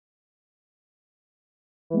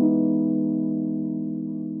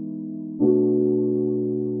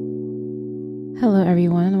Hello,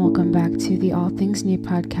 everyone, and welcome back to the All Things New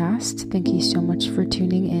podcast. Thank you so much for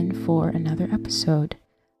tuning in for another episode.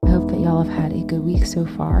 I hope that y'all have had a good week so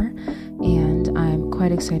far, and I'm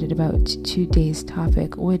quite excited about today's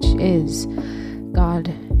topic, which is God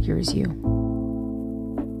hears you.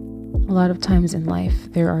 A lot of times in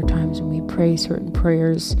life, there are times when we pray certain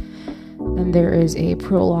prayers, and there is a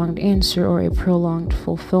prolonged answer or a prolonged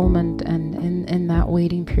fulfillment, and in that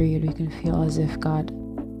waiting period, we can feel as if God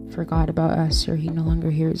forgot about us or he no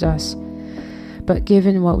longer hears us. But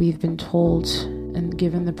given what we've been told and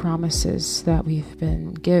given the promises that we've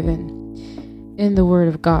been given in the Word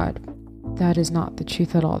of God, that is not the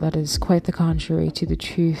truth at all. That is quite the contrary to the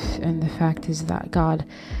truth. And the fact is that God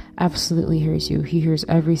absolutely hears you. He hears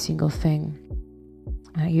every single thing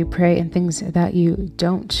that you pray and things that you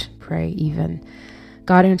don't pray even.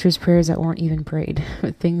 God answers prayers that weren't even prayed,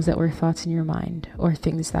 but things that were thoughts in your mind or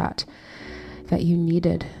things that you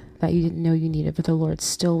needed, that you didn't know you needed, but the Lord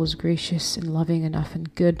still was gracious and loving enough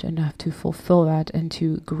and good enough to fulfill that and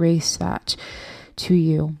to grace that to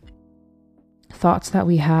you. Thoughts that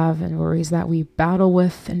we have and worries that we battle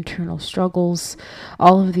with, internal struggles,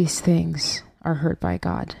 all of these things are heard by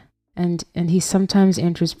God. And he sometimes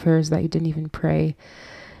answers prayers that you didn't even pray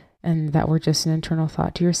and that were just an internal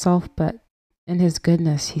thought to yourself, but in his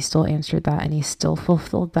goodness, he still answered that and he still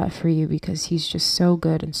fulfilled that for you because he's just so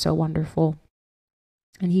good and so wonderful.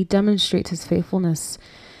 And he demonstrates his faithfulness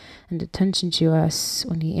and attention to us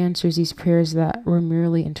when he answers these prayers that were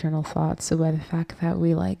merely internal thoughts. So by the fact that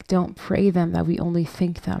we don't pray them, that we only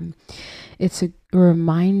think them, it's a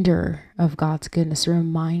reminder of God's goodness, a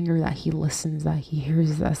reminder that he listens, that he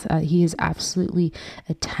hears us, that he is absolutely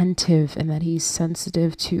attentive and that he's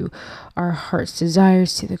sensitive to our heart's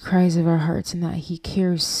desires, to the cries of our hearts, and that he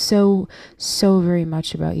cares so very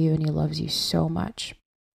much about you and he loves you so much.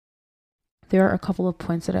 There are a couple of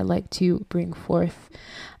points that I'd like to bring forth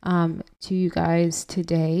to you guys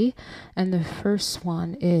today. And the first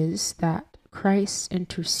one is that Christ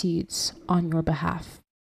intercedes on your behalf.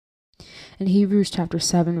 In Hebrews chapter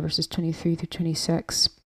 7, verses 23 through 26,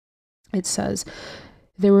 it says,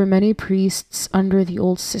 "There were many priests under the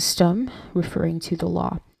old system," referring to the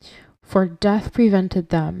law, "for death prevented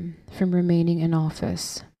them from remaining in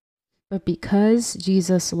office. But because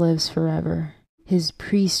Jesus lives forever, his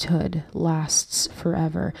priesthood lasts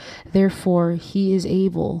forever. Therefore, he is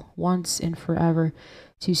able once and forever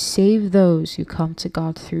to save those who come to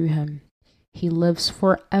God through him. He lives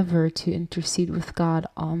forever to intercede with God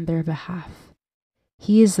on their behalf.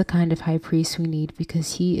 He is the kind of high priest we need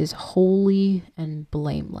because he is holy and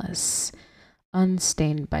blameless,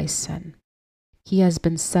 unstained by sin. He has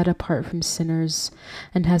been set apart from sinners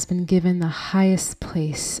and has been given the highest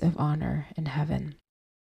place of honor in heaven."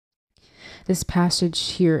 This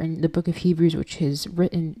passage here in the book of Hebrews, which is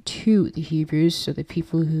written to the Hebrews, so the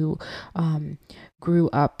people who grew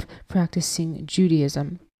up practicing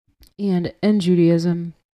Judaism. And in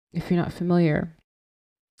Judaism, if you're not familiar,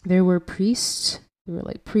 there were priests. There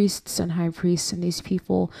were priests and high priests, and these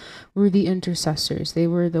people were the intercessors. They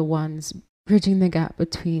were the ones bridging the gap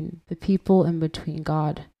between the people and between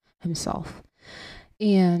God himself.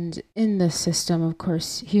 And in this system, of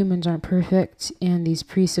course, humans aren't perfect, and these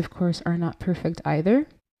priests, of course, are not perfect either.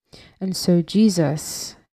 And so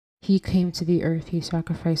Jesus, he came to the earth, he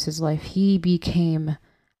sacrificed his life, he became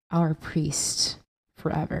our priest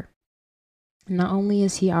forever. Not only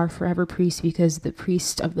is he our forever priest because the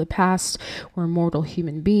priests of the past were mortal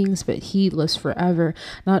human beings, but he lives forever.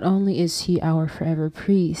 Not only is he our forever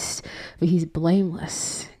priest, but he's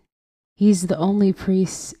blameless. He's the only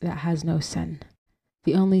priest that has no sin.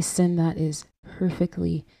 The only sin that is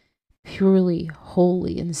perfectly, purely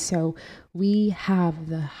holy. And so we have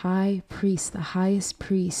the high priest, the highest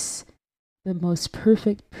priest, the most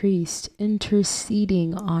perfect priest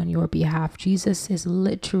interceding on your behalf. Jesus is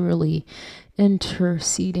literally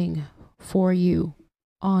interceding for you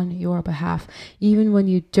on your behalf. Even when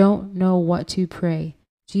you don't know what to pray,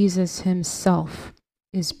 Jesus himself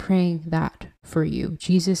is praying that for you.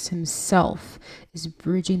 Jesus himself is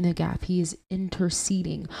bridging the gap. He is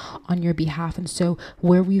interceding on your behalf. And so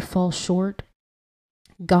where we fall short,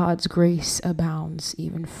 God's grace abounds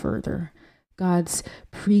even further. God's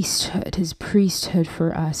priesthood, his priesthood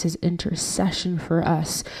for us, his intercession for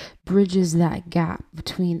us bridges that gap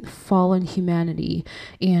between fallen humanity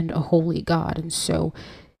and a holy God. And so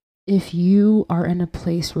if you are in a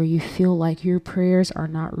place where you feel like your prayers are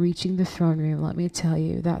not reaching the throne room, let me tell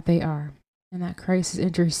you that they are. And that Christ is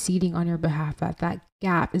interceding on your behalf, that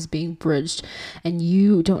gap is being bridged, and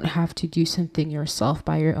you don't have to do something yourself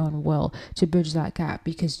by your own will to bridge that gap,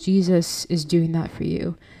 because Jesus is doing that for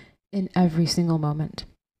you in every single moment.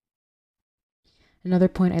 Another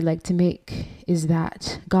point I'd like to make is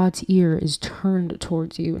that God's ear is turned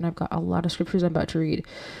towards you. And I've got a lot of scriptures I'm about to read,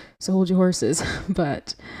 so hold your horses.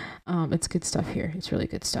 But it's good stuff here. It's really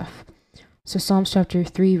good stuff. So Psalms chapter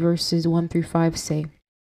 3, verses 1 through 5 say,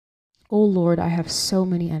 O Lord, I have so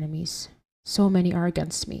many enemies. So many are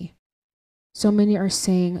against me. So many are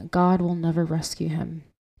saying, God will never rescue him.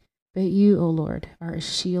 But you, O Lord, are a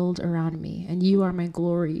shield around me, and you are my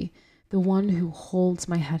glory, the one who holds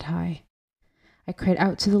my head high. I cried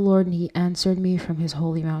out to the Lord, and he answered me from his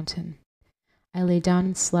holy mountain. I lay down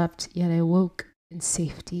and slept, yet I woke in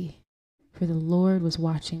safety, for the Lord was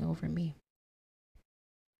watching over me.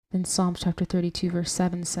 Then Psalms chapter 32, verse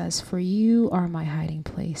 7 says, For you are my hiding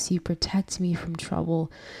place. You protect me from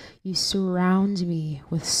trouble. You surround me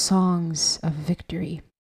with songs of victory.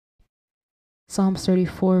 Psalms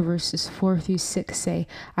 34, verses 4 through 6 say,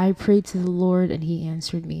 I prayed to the Lord, and he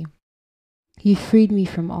answered me. He freed me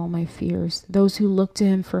from all my fears. Those who look to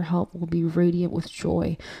him for help will be radiant with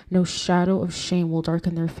joy. No shadow of shame will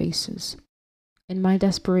darken their faces. In my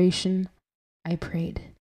desperation, I prayed,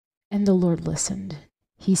 and the Lord listened.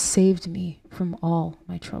 He saved me from all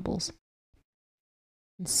my troubles.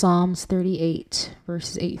 And Psalms 38,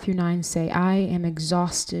 verses 8 through 9 say, I am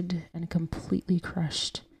exhausted and completely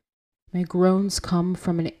crushed. My groans come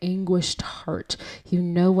from an anguished heart. You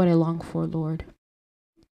know what I long for, Lord.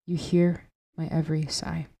 You hear my every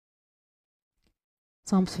sigh.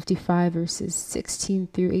 Psalms 55, verses 16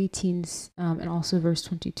 through 18, and also verse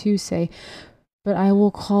 22 say, But I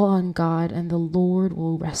will call on God, and the Lord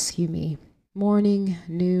will rescue me. Morning,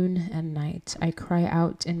 noon, and night, I cry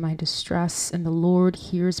out in my distress, and the Lord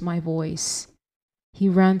hears my voice. He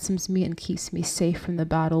ransoms me and keeps me safe from the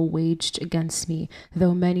battle waged against me,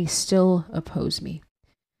 though many still oppose me.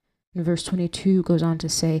 And verse 22 goes on to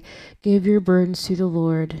say, Give your burdens to the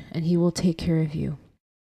Lord, and he will take care of you.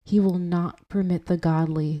 He will not permit the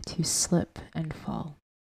godly to slip and fall.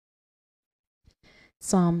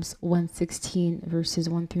 Psalms 116, verses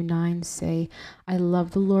 1 through 9 say, I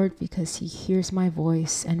love the Lord because he hears my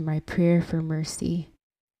voice and my prayer for mercy.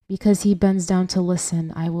 Because he bends down to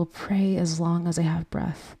listen, I will pray as long as I have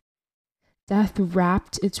breath. Death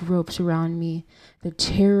wrapped its ropes around me. The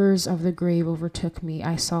terrors of the grave overtook me.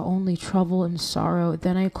 I saw only trouble and sorrow.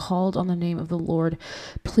 Then I called on the name of the Lord.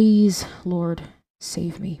 Please, Lord,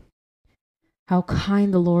 save me. How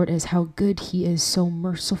kind the Lord is, how good he is, so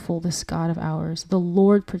merciful, this God of ours. The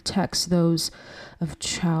Lord protects those of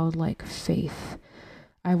childlike faith.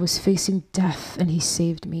 I was facing death, and he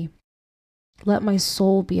saved me. Let my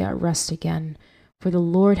soul be at rest again, for the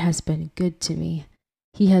Lord has been good to me.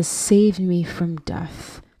 He has saved me from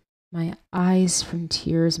death, my eyes from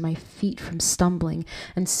tears, my feet from stumbling,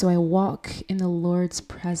 and so I walk in the Lord's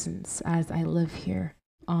presence as I live here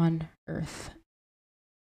on earth.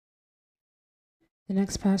 The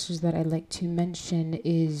next passage that I'd like to mention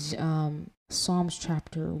is Psalms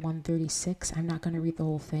chapter 136. I'm not going to read the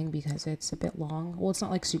whole thing because it's a bit long. Well, it's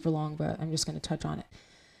not like super long, but I'm just going to touch on it.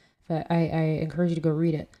 But I encourage you to go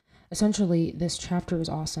read it. Essentially, this chapter is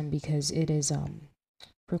awesome because it is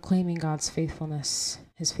proclaiming God's faithfulness,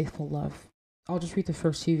 his faithful love. I'll just read the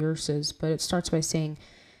first few verses, but it starts by saying,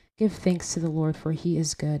 Give thanks to the Lord, for he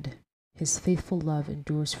is good. His faithful love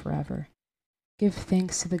endures forever. Give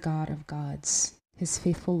thanks to the God of gods. His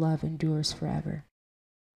faithful love endures forever.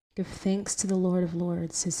 Give thanks to the Lord of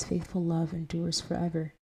lords. His faithful love endures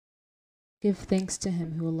forever. Give thanks to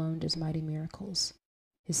him who alone does mighty miracles.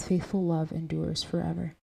 His faithful love endures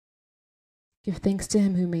forever. Give thanks to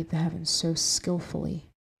him who made the heavens so skillfully.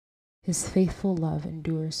 His faithful love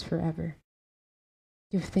endures forever.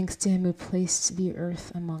 Give thanks to him who placed the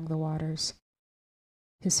earth among the waters.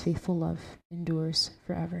 His faithful love endures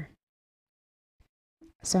forever.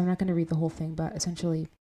 So I'm not going to read the whole thing, but essentially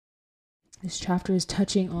this chapter is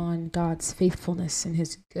touching on God's faithfulness and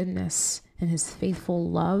his goodness and his faithful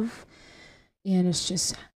love. And it's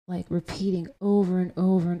just like repeating over and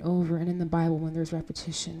over and over. And in the Bible, when there's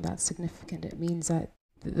repetition, that's significant. It means that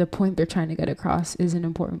the point they're trying to get across is an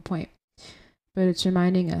important point. But it's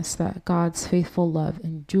reminding us that God's faithful love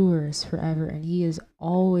endures forever, and he is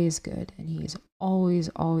always good, and he is always,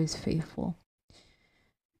 always faithful.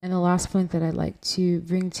 And the last point that I'd like to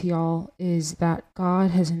bring to y'all is that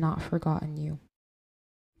God has not forgotten you.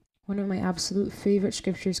 One of my absolute favorite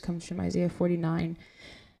scriptures comes from Isaiah 49,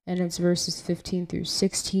 and it's verses 15 through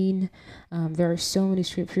 16. There are so many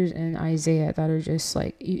scriptures in Isaiah that are just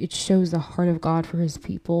like, it shows the heart of God for his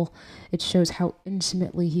people. It shows how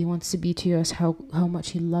intimately he wants to be to us, how much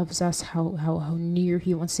he loves us, how near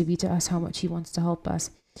he wants to be to us, how much he wants to help us.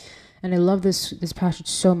 And I love this passage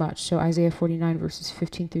so much. So Isaiah 49 verses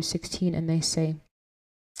 15 through 16, and they say,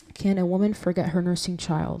 Can a woman forget her nursing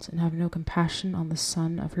child and have no compassion on the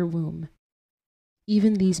son of her womb?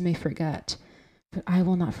 Even these may forget, but I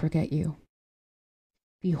will not forget you.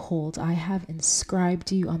 Behold, I have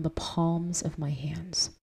inscribed you on the palms of my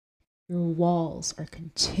hands. Your walls are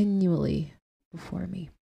continually before me.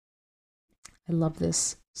 I love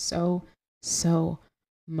this so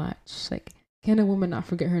much. Like, can a woman not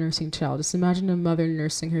forget her nursing child? Just imagine a mother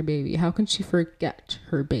nursing her baby. How can she forget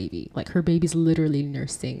her baby? Like, her baby's literally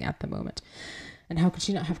nursing at the moment. And how can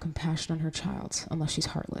she not have compassion on her child unless she's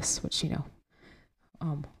heartless, which,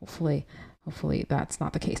 hopefully that's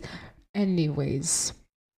not the case. Anyways,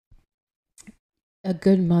 a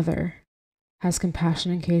good mother has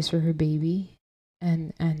compassion and cares for her baby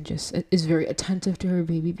and just is very attentive to her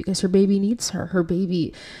baby because her baby needs her. Her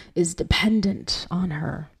baby is dependent on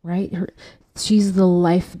her, right? She's the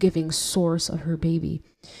life-giving source of her baby.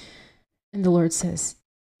 And the Lord says,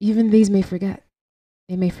 even these may forget.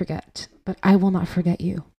 They may forget, but I will not forget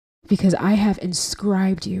you because I have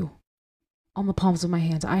inscribed you on the palms of my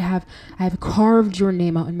hands. I have carved your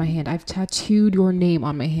name out in my hand. I've tattooed your name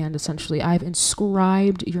on my hand, essentially. I've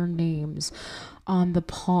inscribed your names on the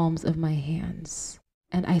palms of my hands.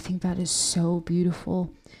 And I think that is so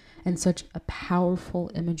beautiful and such a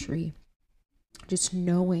powerful imagery. Just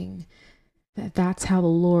knowing that that's how the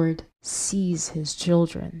Lord sees his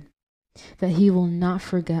children, that he will not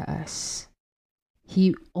forget us.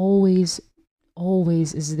 He always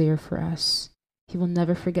is there for us. He will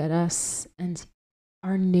never forget us, and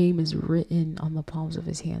our name is written on the palms of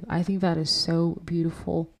his hand. I think that is so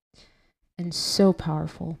beautiful and so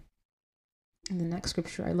powerful. And the next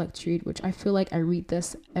scripture I like to read, which I feel like I read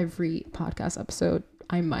this every podcast episode,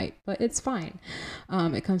 I might, but it's fine.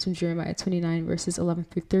 It comes from Jeremiah 29, verses 11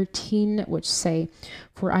 through 13, which say,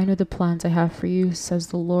 "For I know the plans I have for you, says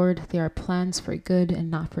the Lord. They are plans for good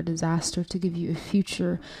and not for disaster, to give you a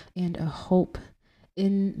future and a hope.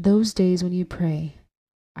 In those days when you pray,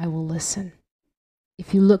 I will listen.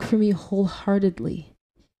 If you look for me wholeheartedly,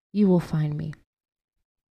 you will find me."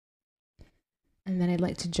 And then I'd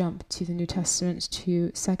like to jump to the New Testament,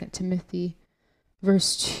 to 2 Timothy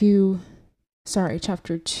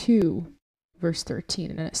chapter 2, verse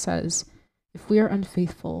 13. And it says, "If we are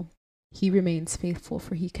unfaithful, he remains faithful,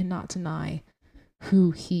 for he cannot deny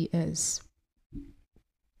who he is."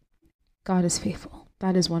 God is faithful.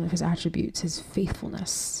 That is one of his attributes, his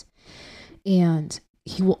faithfulness. And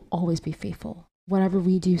he will always be faithful. Whatever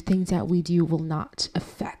we do, things that we do will not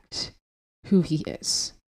affect who he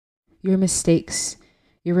is. Your mistakes,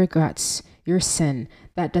 your regrets, your sin,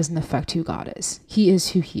 that doesn't affect who God is. He is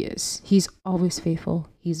who he is. He's always faithful.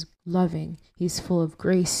 He's loving. He's full of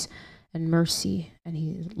grace and mercy, and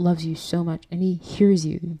he loves you so much, and he hears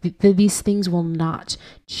you. These things will not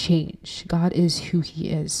change. God is who he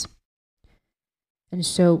is. And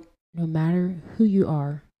so, no matter who you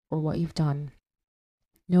are or what you've done,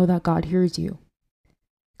 know that God hears you.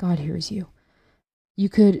 God hears you. You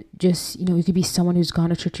could just, you could be someone who's gone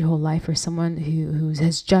to church your whole life, or someone who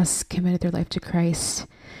has just committed their life to Christ.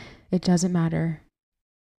 It doesn't matter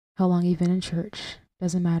how long you've been in church. It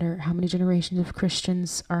doesn't matter how many generations of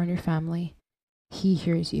Christians are in your family. He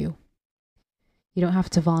hears you. You don't have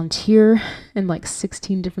to volunteer in like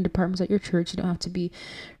 16 different departments at your church. You don't have to be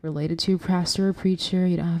related to a pastor or preacher.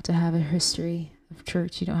 You don't have to have a history of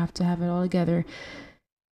church. You don't have to have it all together.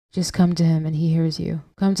 Just come to him and he hears you.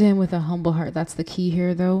 Come to him with a humble heart. That's the key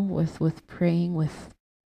here, though, with praying, with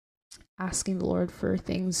asking the Lord for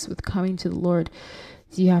things, with coming to the Lord.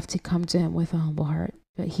 You have to come to him with a humble heart.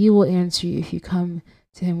 But he will answer you if you come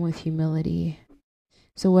to him with humility.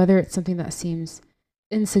 So whether it's something that seems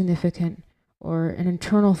insignificant or an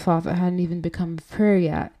internal thought that hadn't even become prayer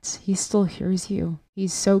yet, he still hears you.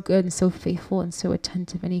 He's so good and so faithful and so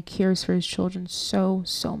attentive, and he cares for his children so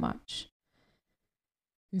much.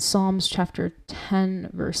 In Psalms chapter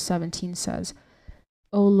 10, verse 17 says,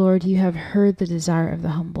 "O Lord, you have heard the desire of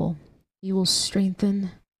the humble. You will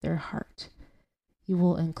strengthen their heart. You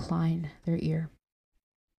will incline their ear."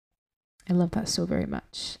 I love that so very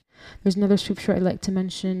much. There's another scripture I'd like to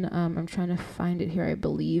mention. I'm trying to find it here. I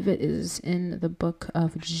believe it is in the book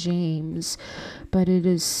of James, but it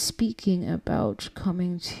is speaking about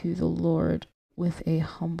coming to the Lord with a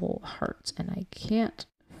humble heart. And I can't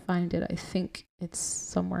find it. I think it's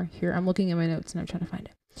somewhere here. I'm looking at my notes and I'm trying to find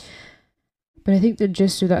it. But I think the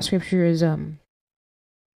gist of that scripture is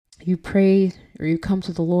you pray, or you come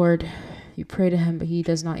to the Lord, you pray to him, but he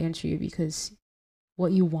does not answer you because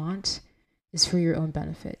what you want is for your own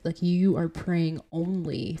benefit. Like, you are praying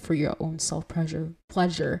only for your own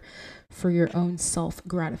pleasure, for your own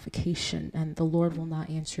self-gratification, and the Lord will not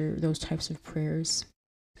answer those types of prayers.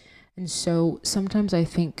 And so sometimes I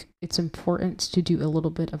think it's important to do a little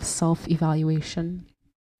bit of self-evaluation,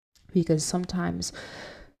 because sometimes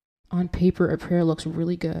on paper a prayer looks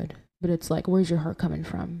really good, but it's like, where's your heart coming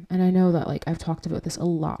from? And I know that, like, I've talked about this a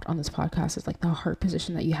lot on this podcast. It's like the heart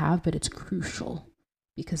position that you have, but it's crucial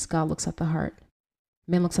because God looks at the heart.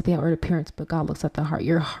 Man looks at the outward appearance, but God looks at the heart.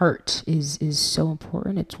 Your heart is so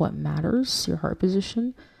important. It's what matters, your heart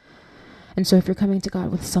position. And so if you're coming to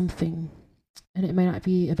God with something, and it might not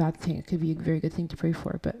be a bad thing, it could be a very good thing to pray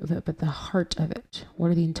for, but the heart of it, what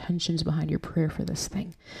are the intentions behind your prayer for this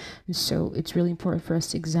thing? And so it's really important for us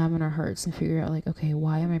to examine our hearts and figure out, like, okay,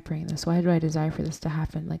 why am I praying this? Why do I desire for this to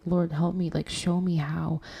happen? Like, Lord, help me, like, show me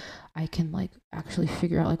how I can, like, actually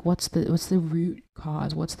figure out, like, what's the root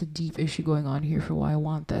cause? What's the deep issue going on here for why I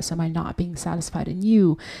want this? Am I not being satisfied in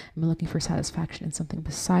you? Am I looking for satisfaction in something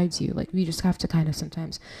besides you? Like, we just have to kind of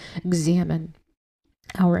sometimes examine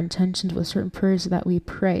our intentions with certain prayers that we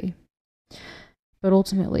pray. But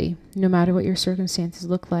ultimately, no matter what your circumstances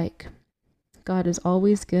look like, God is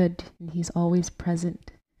always good, and he's always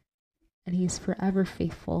present, and he's forever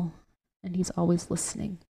faithful, and he's always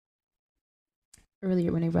listening.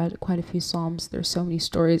 Earlier when I read quite a few Psalms, there's so many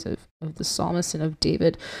stories of the psalmist and of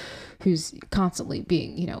David, who's constantly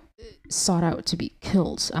being, sought out to be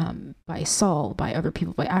killed by Saul, by other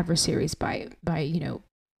people, by adversaries, by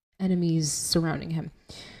enemies surrounding him.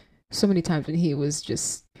 So many times when he was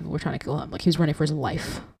people were trying to kill him, like he was running for his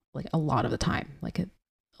life, like a lot of the time, like a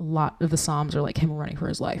lot of the Psalms are like him running for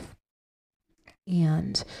his life.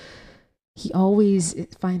 And he always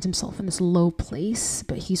finds himself in this low place,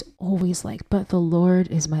 but he's always like, but the Lord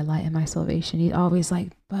is my light and my salvation. He's always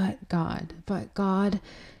like, but God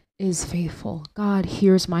is faithful. God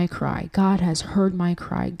hears my cry. God has heard my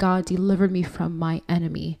cry. God delivered me from my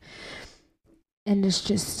enemy. And it's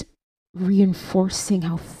just reinforcing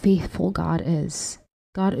how faithful God is.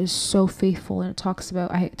 God is so faithful. And I talked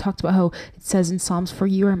about how it says in Psalms, for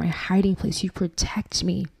you are my hiding place. You protect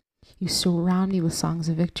me. You surround me with songs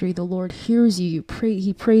of victory. The Lord hears you.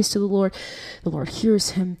 He prays to the Lord. The Lord hears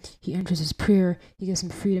him. He enters his prayer. He gives him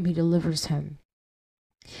freedom. He delivers him.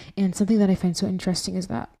 And something that I find so interesting is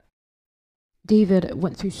that David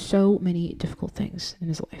went through so many difficult things in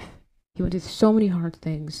his life. He went through so many hard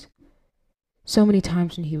things. So many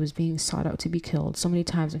times when he was being sought out to be killed. So many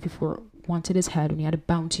times when people wanted his head, when he had a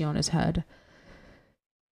bounty on his head.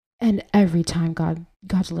 And every time God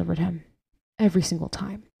delivered him. Every single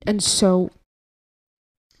time. And so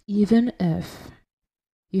even if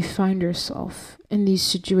you find yourself in these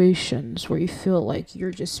situations where you feel like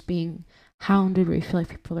you're just being hounded, where you feel like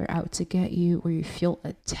people are out to get you, where you feel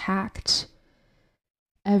attacked,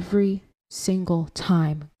 every single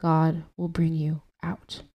time God will bring you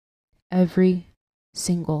out. Every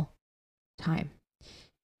single time.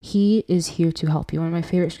 He is here to help you. One of my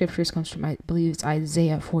favorite scriptures comes from, I believe it's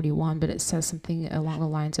Isaiah 41, but it says something along the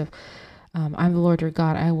lines of, I'm the Lord your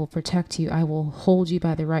God. I will protect you. I will hold you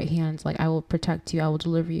by the right hand. Like, I will protect you. I will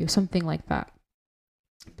deliver you. Something like that.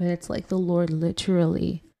 But it's like the Lord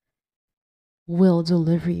literally will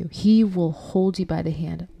deliver you. He will hold you by the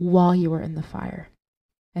hand while you are in the fire.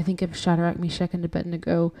 I think of Shadrach, Meshach, and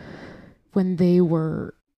Abednego when they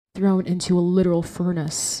were thrown into a literal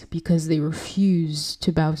furnace because they refused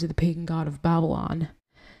to bow to the pagan god of Babylon.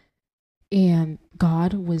 And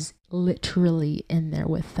God was literally in there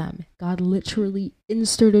with them. God literally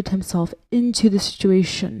inserted himself into the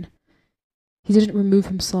situation. He didn't remove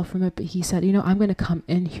himself from it, but he said, I'm going to come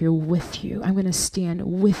in here with you. I'm going to stand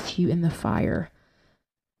with you in the fire.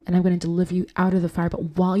 And I'm going to deliver you out of the fire.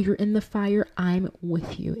 But while you're in the fire, I'm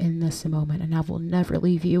with you in this moment. And I will never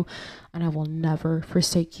leave you. And I will never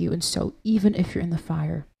forsake you. And so even if you're in the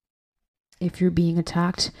fire, if you're being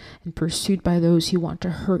attacked and pursued by those who want to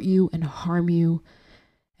hurt you and harm you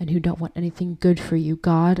and who don't want anything good for you,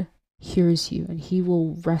 God hears you and he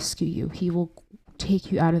will rescue you. He will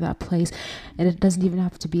take you out of that place. And it doesn't even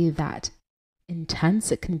have to be that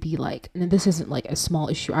intense. It can be like, and this isn't like a small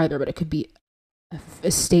issue either, but it could be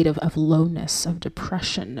a state of lowness, of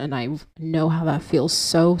depression. And I know how that feels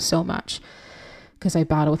so much because I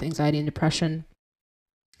battle with anxiety and depression.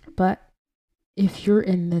 But if you're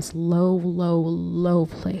in this low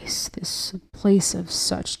place, this place of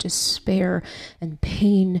such despair and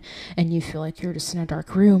pain, and you feel like you're just in a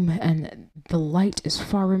dark room and the light is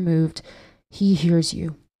far removed, he hears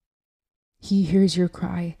you. He hears your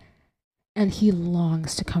cry. And he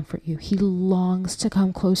longs to comfort you. He longs to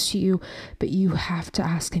come close to you, but you have to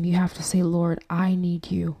ask him. You have to say, Lord, I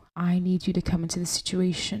need you. I need you to come into the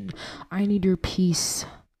situation. I need your peace.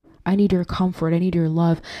 I need your comfort. I need your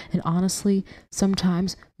love. And honestly,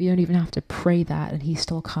 sometimes we don't even have to pray that, and he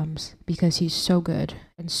still comes because he's so good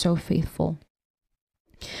and so faithful.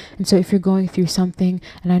 And so if you're going through something,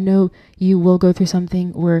 and I know you will go through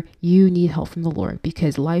something where you need help from the Lord,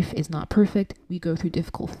 because life is not perfect. We go through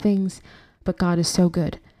difficult things, but God is so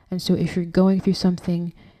good. And so if you're going through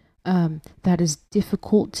something that is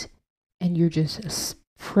difficult, and you're just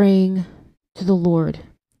praying to the Lord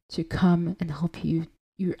to come and help you,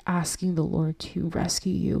 you're asking the Lord to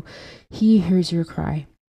rescue you, he hears your cry.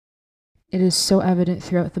 It is so evident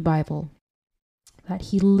throughout the Bible that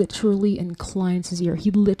he literally inclines his ear.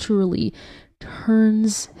 He literally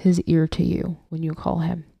turns his ear to you when you call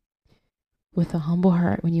him. With a humble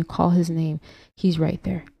heart, when you call his name, he's right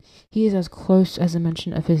there. He is as close as a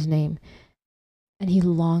mention of his name. And he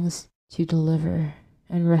longs to deliver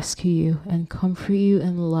and rescue you and comfort you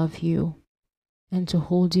and love you and to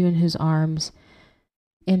hold you in his arms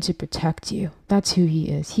and to protect you. That's who he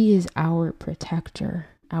is. He is our protector,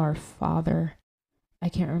 our Father. I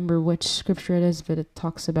can't remember which scripture it is, but it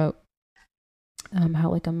talks about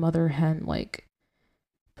how like a mother hen like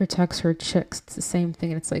protects her chicks. It's the same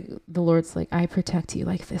thing. And it's like the Lord's like, I protect you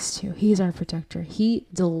like this too. He's our protector. He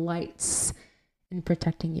delights in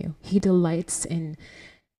protecting you. He delights in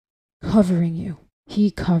covering you. He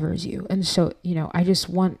covers you. And so, I just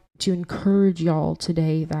want to encourage y'all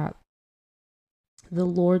today that the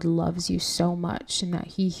Lord loves you so much and that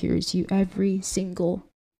he hears you every single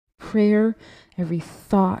prayer, every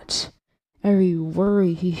thought, every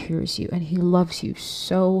worry. He hears you and he loves you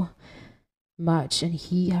so much, and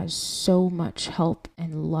he has so much help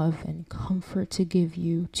and love and comfort to give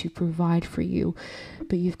you, to provide for you,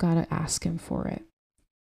 but you've got to ask him for it.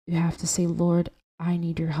 You have to say, Lord, I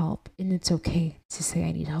need your help. And it's okay to say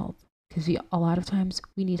I need help, because a lot of times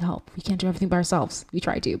we need help. We can't do everything by ourselves. We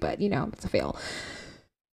try to, but it's a fail.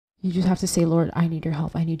 You just have to say, Lord, I need your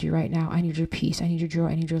help. I need you right now. I need your peace. I need your joy.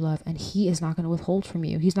 I need your love. And he is not going to withhold from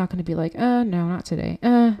you. He's not going to be like, no, not today.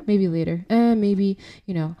 Maybe later. Maybe,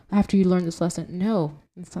 after you learn this lesson. No,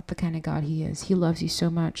 that's not the kind of God he is. He loves you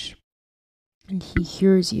so much and he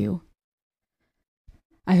hears you.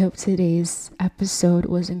 I hope today's episode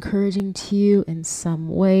was encouraging to you in some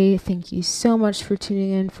way. Thank you so much for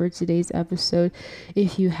tuning in for today's episode.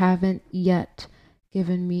 If you haven't yet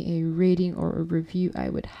given me a rating or a review, I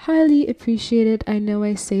would highly appreciate it. I know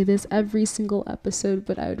I say this every single episode,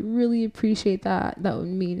 but I would really appreciate that. That would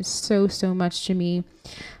mean so much to me,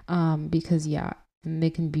 because they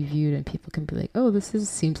can be viewed and people can be like, oh,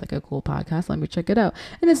 seems like a cool podcast, let me check it out.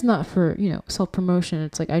 And it's not for self-promotion.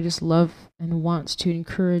 It's like I just love and want to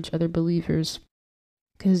encourage other believers,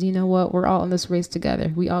 because you know what, we're all in this race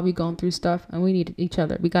together. We all be going through stuff and we need each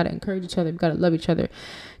other. We got to encourage each other. We got to love each other.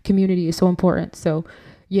 Community is so important. So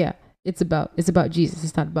it's about Jesus.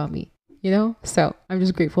 It's not about me, so I'm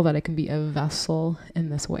just grateful that I can be a vessel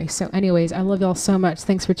in this way. So anyways, I love y'all so much.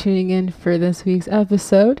 Thanks for tuning in for this week's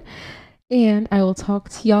episode, and I will talk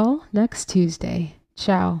to y'all next Tuesday.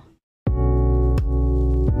 Ciao.